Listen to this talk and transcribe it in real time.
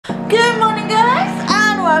Good morning guys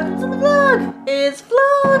and welcome to the vlog. It's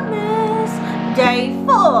Vlogmas day 4.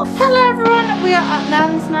 Hello everyone, we are at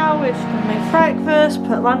Nan's now. We're just going to make breakfast,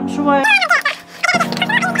 put lunch away.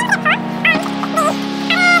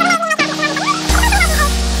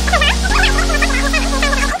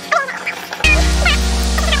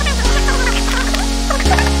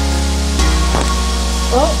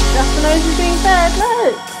 Oh, Jasper knows he's being fed.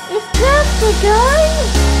 Look, it's Jasper guys.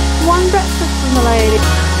 One breakfast from the lady.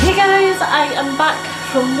 Hey guys, I am back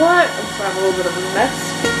from work. I'm sorry, I'm a little bit of a mess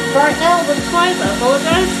right now, but it's fine, I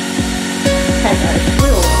apologise. Hey guys, we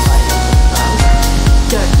all look like this.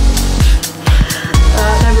 Don't.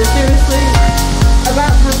 No, but seriously,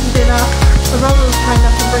 about to have some dinner. My brother was kind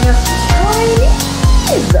enough to bring us Chinese.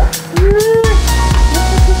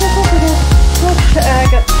 I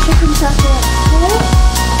got chicken satay.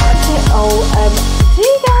 OMG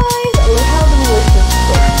guys, look how delicious this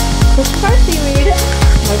is. This is our seaweed,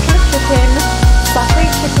 motion chicken, satay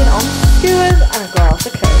chicken on skewers, and a glass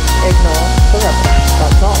of Coke. Ignore the rubbish,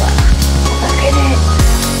 that's all that. Look at it!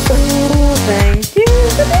 Oh, thank you!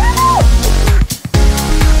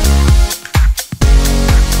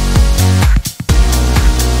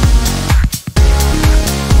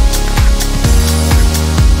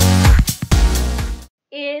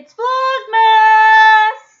 It's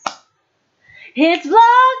Vlogmas! It's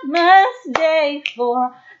Vlogmas day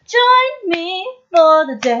 4. Join me for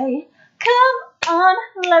the day. Come on,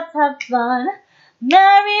 let's have fun.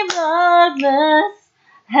 Merry Vlogmas,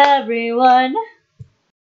 everyone.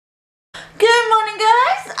 Good morning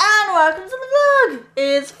guys and welcome to the vlog.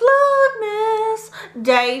 It's Vlogmas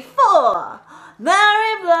day 4.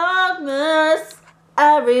 Merry Vlogmas,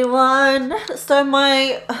 everyone. So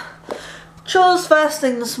my chores first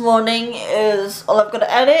thing this morning is, well, I've got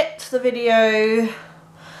to edit the video.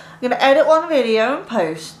 I'm going to edit one video and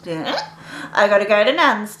post it. I got to go to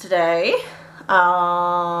Nan's today.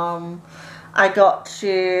 I got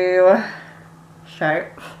to show.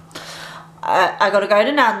 I got to go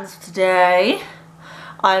to Nan's today.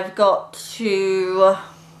 I've got to,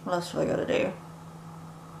 what else have I got to do?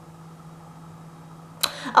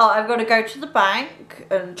 Oh, I've got to go to the bank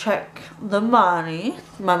and check the money.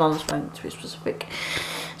 My mum's bank, to be specific.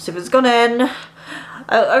 See if it's gone in.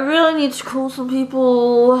 I really need to call some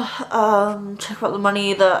people, check out the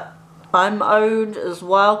money that I'm owed as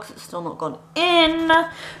well, because it's still not gone in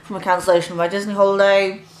from a cancellation of my Disney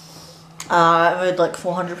holiday. I owed like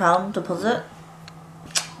 £400 deposit.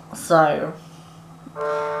 So,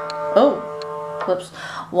 oh, whoops,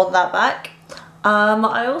 want that back.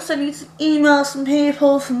 I also need to email some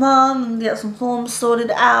people for Mum and get some forms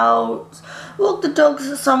sorted out. Walk the dogs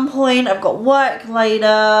at some point. I've got work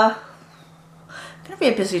later. It's going to be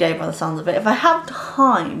a busy day by the sounds of it. If I have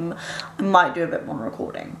time, I might do a bit more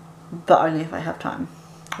recording. But only if I have time.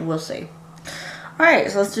 We'll see. Alright,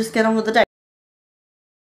 so let's just get on with the day.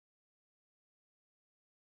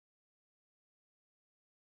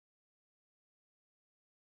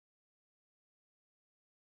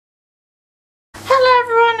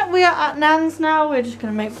 We are at Nan's now. We're just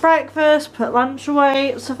going to make breakfast, put lunch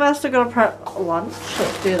away. So first I'm going to prep lunch.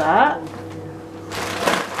 Let's do that.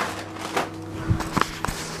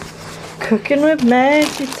 Cooking with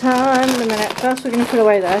Megsy time in a minute. First we're going to put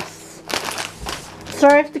away this.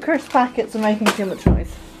 Sorry if the crisp packets are making too much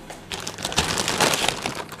noise.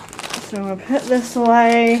 So I'm going to put this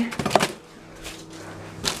away.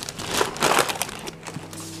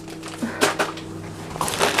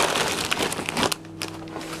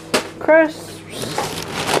 Crisps.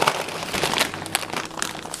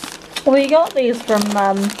 We got these from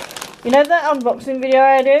you know that unboxing video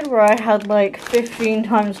I did where I had like 15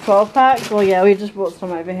 times 12 packs? Well yeah, we just bought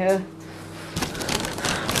some over here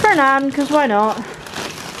for Nan, because why not?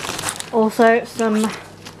 Also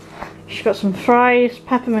she got some fried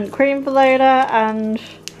peppermint cream for later, and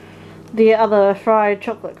the other fried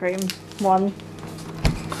chocolate cream one.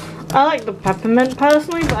 I like the peppermint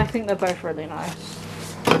personally, but I think they're both really nice.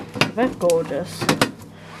 They're gorgeous.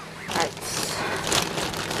 Right.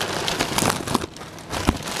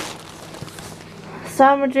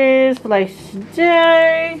 Sandwiches for later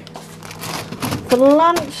today. For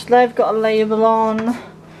lunch, they've got a label on.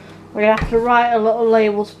 We're going to have to write a little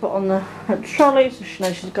label to put on the trolley so she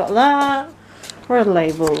knows she's got that. Where are the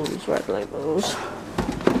labels? Where are the labels?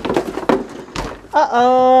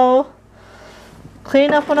 Uh-oh.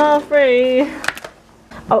 Clean up on all three.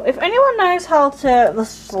 Oh, if anyone knows how to,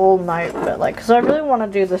 this is a little note, but like, because I really want to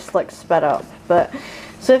do this like sped up, but,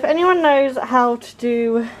 so if anyone knows how to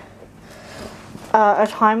do a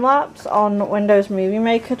time lapse on Windows Movie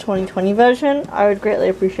Maker 2020 version, I would greatly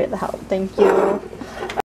appreciate the help. Thank you.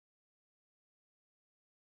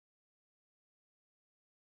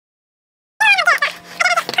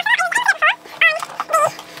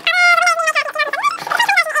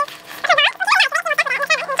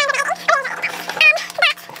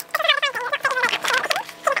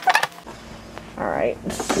 Alright.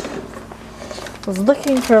 I was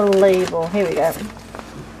looking for a label. Here we go.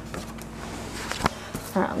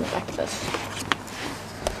 Right on the back of this.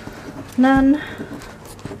 None.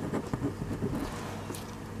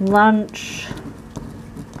 Lunch.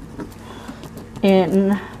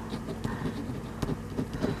 In.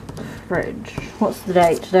 Fridge. What's the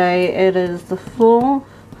date today? It is the 4th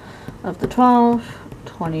of the 12th,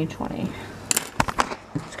 2020.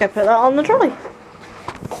 Let's go put that on the trolley.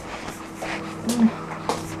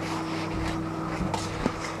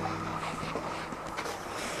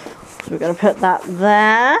 So we're going to put that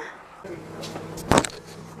there.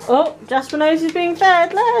 Oh, Jasper knows he's being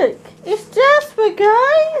fed. Look, it's Jasper,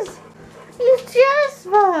 guys. It's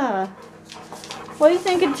Jasper. What do you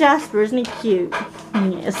think of Jasper? Isn't he cute?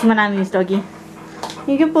 Yes, my nanny's doggy.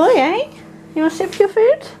 You a good boy, eh? You want to sip your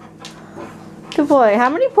food? Good boy. How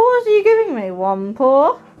many paws are you giving me? 1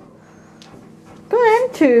 paw. Go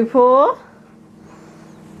on, 2 paw.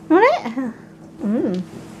 Want it?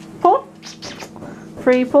 Paw.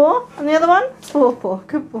 3 paw. And the other one? 4 paw.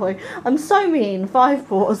 Good boy. I'm so mean. 5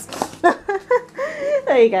 paws.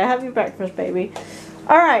 There you go. Have your breakfast, baby.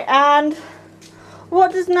 Alright, and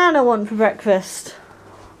what does Nana want for breakfast?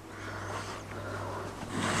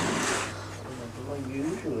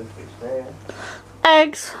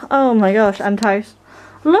 Eggs. Oh my gosh, and toast.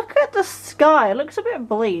 Look at the sky. It looks a bit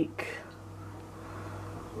bleak.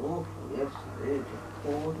 Oh, yes it is. It's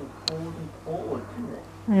poured, isn't it?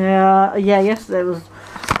 Yeah, yesterday was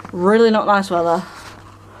really not nice weather.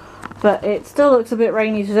 But it still looks a bit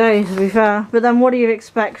rainy today, to be fair. But then what do you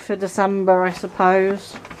expect for December, I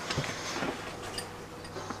suppose?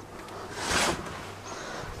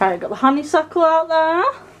 Right, got the honeysuckle out there.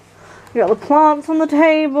 You got the plants on the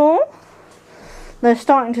table. They're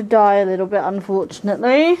starting to die a little bit,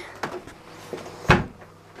 unfortunately. They're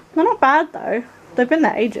not bad though. They've been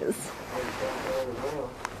there ages.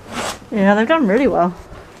 Yeah, they've done really well.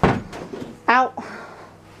 Out.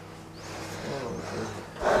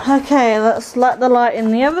 Okay, let's let the light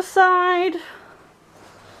in the other side.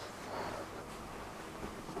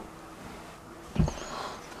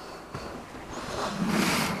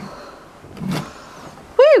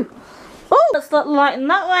 Woo! Oh, let's let the light in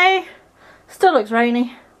that way. Still looks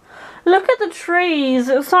rainy. Look at the trees.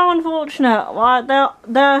 It's so unfortunate. Like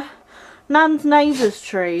the Nan's neighbour's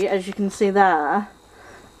tree, as you can see there.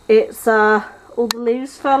 It's all the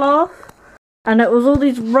leaves fell off, and it was all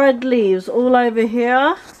these red leaves all over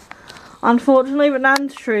here. Unfortunately, but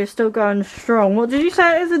Nan's tree is still going strong. What did you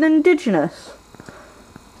say it is? An indigenous?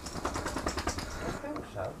 I think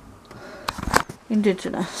so.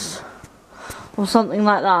 Indigenous. Or something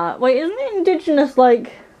like that. Wait, isn't it indigenous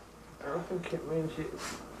like... I think it means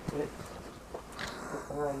it's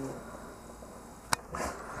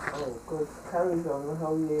oh god, carries on the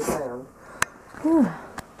whole year round.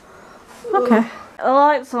 Okay. The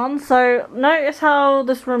light's on, so notice how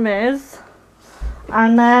this room is.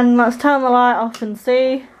 And then let's turn the light off and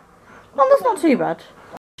see. Oh, that's not too bad.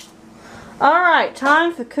 Alright,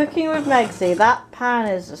 time for cooking with Megsy. That pan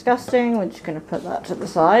is disgusting. We're just going to put that to the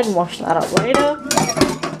side and wash that up later.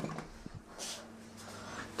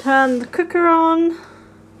 Turn the cooker on.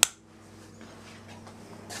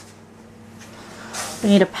 We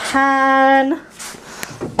need a pan.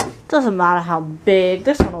 Doesn't matter how big,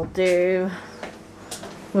 this one will do.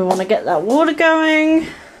 We want to get that water going.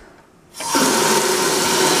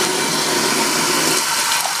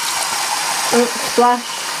 Oh, splash.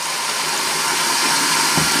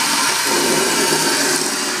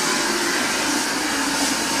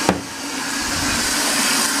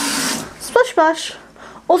 Splash, splash.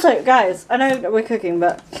 Also, guys, I know that we're cooking,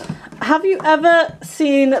 but have you ever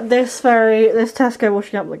seen this Tesco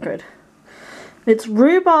washing up liquid? It's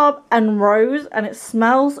rhubarb and rose, and it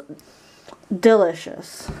smells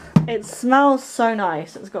delicious. It smells so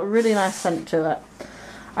nice. It's got a really nice scent to it.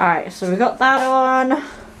 Alright, so we got that on.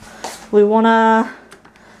 We want to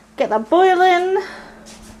get that boiling.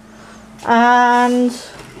 And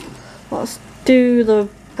let's do the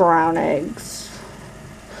brown eggs.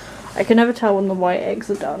 I can never tell when the white eggs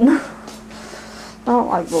are done. I don't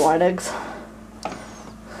like the white eggs. I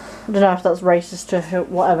don't know if that's racist to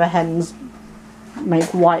whatever hens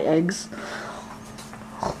make white eggs.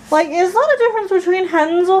 Like, is that a difference between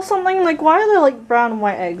hens or something? Like, why are there like brown and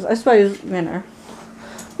white eggs? I suppose, you know.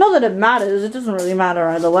 Not that it matters, it doesn't really matter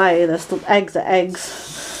either way. They're still eggs are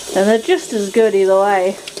eggs. And they're just as good either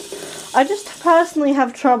way. I just personally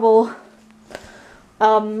have trouble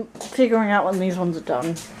figuring out when these ones are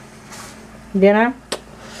done. You know?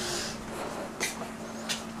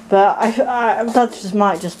 But that just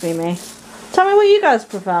might just be me. Tell me what you guys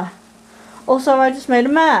prefer. Also, I just made a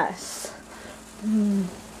mess. There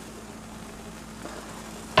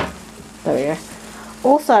we go.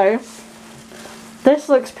 Also, this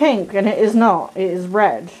looks pink and it is not. It is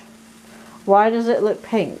red. Why does it look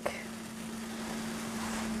pink?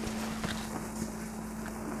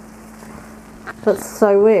 That's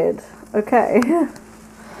so weird. Okay. I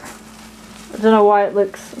don't know why it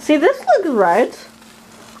looks... See, this looks red.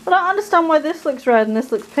 I don't understand why this looks red and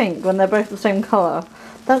this looks pink when they're both the same colour.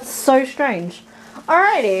 That's so strange.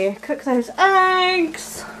 Alrighty, cook those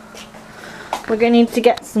eggs. We're going to need to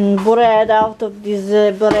get some bread out of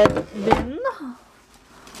this bread bin.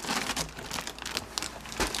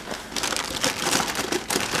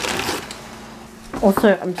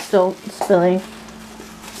 Also, I'm still spilling.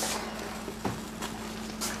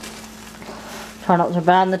 Try not to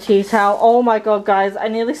burn the tea towel. Oh my god, guys, I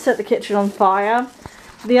nearly set the kitchen on fire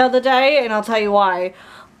the other day, and I'll tell you why.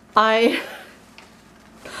 Alright,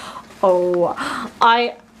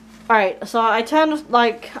 so I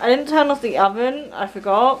didn't turn off the oven, I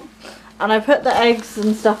forgot, and I put the eggs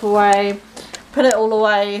and stuff away, put it all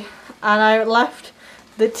away, and I left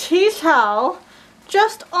the tea towel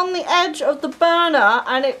just on the edge of the burner,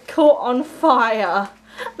 and it caught on fire.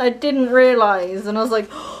 And I didn't realise, and I was like,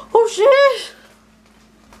 oh shit!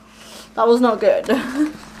 That was not good.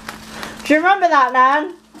 Do you remember that,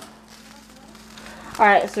 Nan?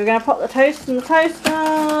 Alright, so we're going to pop the toast in the toaster.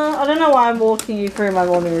 I don't know why I'm walking you through my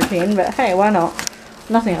morning routine, but hey, why not?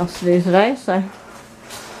 Nothing else to do today, so.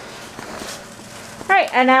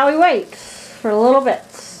 Alright, and now we wait for a little bit.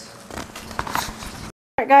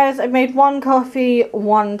 Alright guys, I made 1 coffee,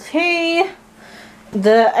 1 tea.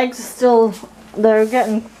 The eggs are still, they're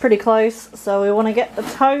getting pretty close, so we want to get the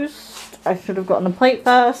toast. I should have gotten a plate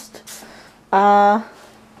first. Pop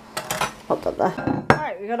that there.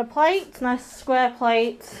 Alright, we got a plate, nice square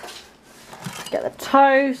plate. Get the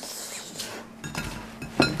toast.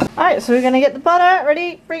 Alright, so we're going to get the butter.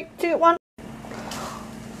 Ready? 3, 2, 1.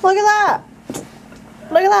 Look at that!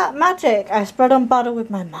 Look at that, magic! I spread on butter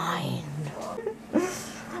with my mind.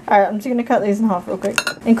 Alright, I'm just going to cut these in half real quick.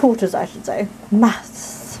 In quarters, I should say.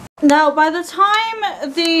 Maths. Now, by the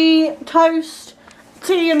time the toast,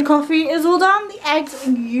 tea and coffee is all done, the eggs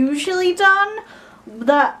are usually done.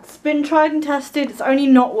 That's been tried and tested. It's only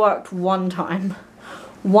not worked one time.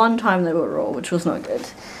 One time they were raw, which was not good.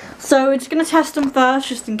 So we're just going to test them first,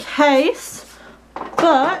 just in case.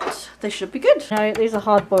 But they should be good. No, these are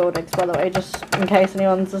hard-boiled eggs, by the way, just in case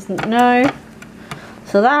anyone doesn't know.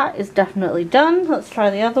 So that is definitely done. Let's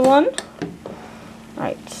try the other one.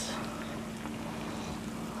 Right.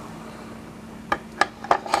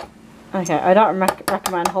 Okay, I don't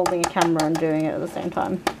recommend holding a camera and doing it at the same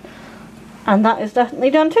time. And that is definitely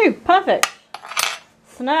done too. Perfect.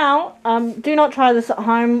 So now, do not try this at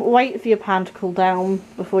home. Wait for your pan to cool down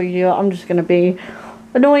before you do it. I'm just going to be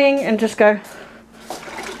annoying and just go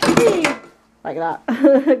like that.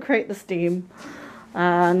 Create the steam.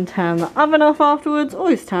 And turn the oven off afterwards.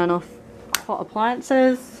 Always turn off hot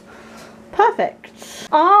appliances. Perfect.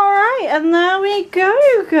 Alright, and there we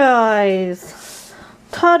go, guys.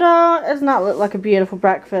 Ta-da! Doesn't that look like a beautiful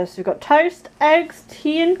breakfast? We've got toast, eggs,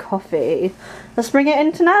 tea and coffee. Let's bring it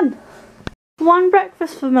into Nan. One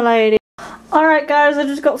breakfast for my lady. Alright guys, I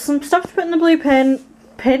just got some stuff to put in the blue bin,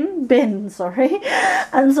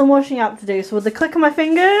 and some washing up to do. So with the click of my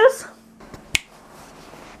fingers,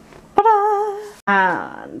 ta-da!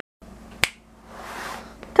 And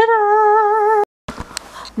ta-da!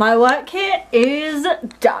 My work kit is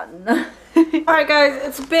done. Alright guys,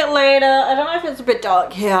 it's a bit later. I don't know if it's a bit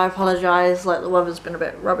dark here, I apologise. Like, the weather's been a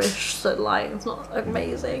bit rubbish, so the lighting's not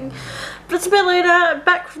amazing. But it's a bit later.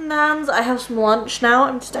 Back from Nan's. I have some lunch now.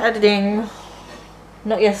 I'm just editing,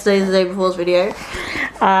 not yesterday's, the day before's video.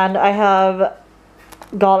 And I have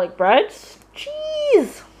garlic bread.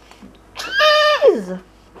 Cheese! Cheese!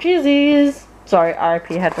 Cheesies! Sorry, RIP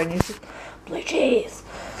headphone users. Blue cheese!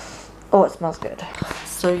 Oh, it smells good.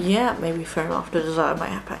 So yeah, maybe for after dessert I might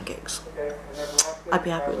have pancakes. I'd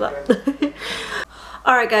be happy with that.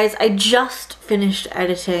 Alright guys, I just finished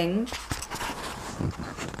editing.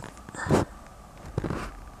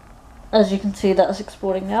 As you can see, that's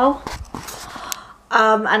exporting now.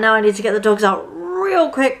 And now I need to get the dogs out real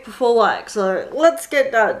quick before work. So let's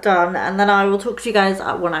get that done, and then I will talk to you guys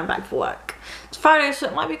when I'm back for work. It's Friday, so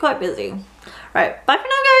it might be quite busy. Right, bye for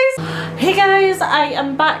now guys! Hey guys, I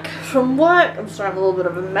am back from work. I'm sorry, I'm a little bit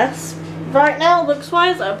of a mess right now, looks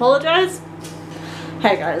wise, I apologise.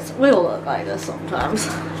 Hey guys, we all look like this sometimes.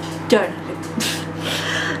 Don't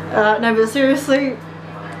no, but seriously,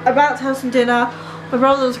 about to have some dinner. My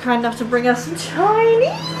brother was kind enough to bring us some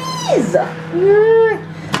Chinese! Look,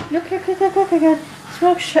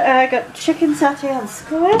 I got chicken satay and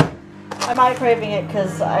squid. I'm microwaving it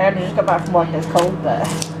because I only just got back from work and it's cold, but...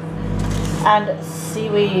 And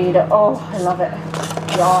seaweed. Oh, I love it.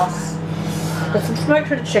 Yes. There's some smoked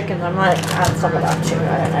shredded chicken. I might add some of that too.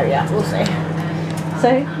 I don't know yet. We'll see. So,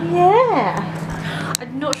 yeah.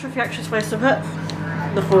 I'm not sure if you're actually supposed to put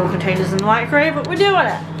the full containers in the microwave, but we're doing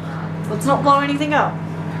it. Let's not blow anything up.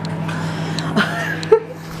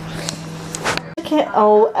 Okay,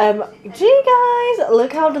 gee guys,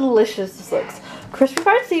 look how delicious this looks. Crispy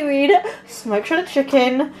fried seaweed, smoked shredded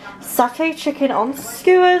chicken, satay chicken on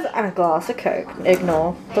skewers, and a glass of Coke.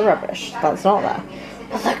 Ignore the rubbish, that's not there.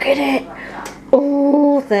 But look at it.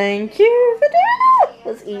 Oh, thank you for doing it.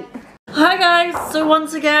 Let's eat. Hi guys, so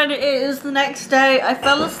once again, it is the next day. I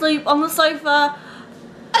fell asleep on the sofa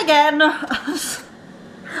again.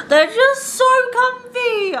 They're just so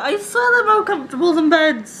comfy. I swear they're more comfortable than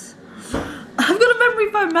beds. I've got a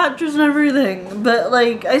memory foam mattress and everything, but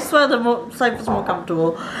like, I swear the sofa's more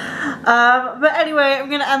comfortable. But anyway, I'm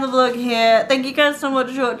gonna end the vlog here. Thank you guys so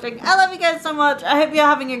much for watching. I love you guys so much. I hope you're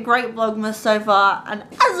having a great Vlogmas so far. And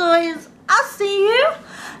as always, I'll see you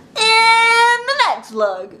in the next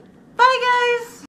vlog. Bye guys!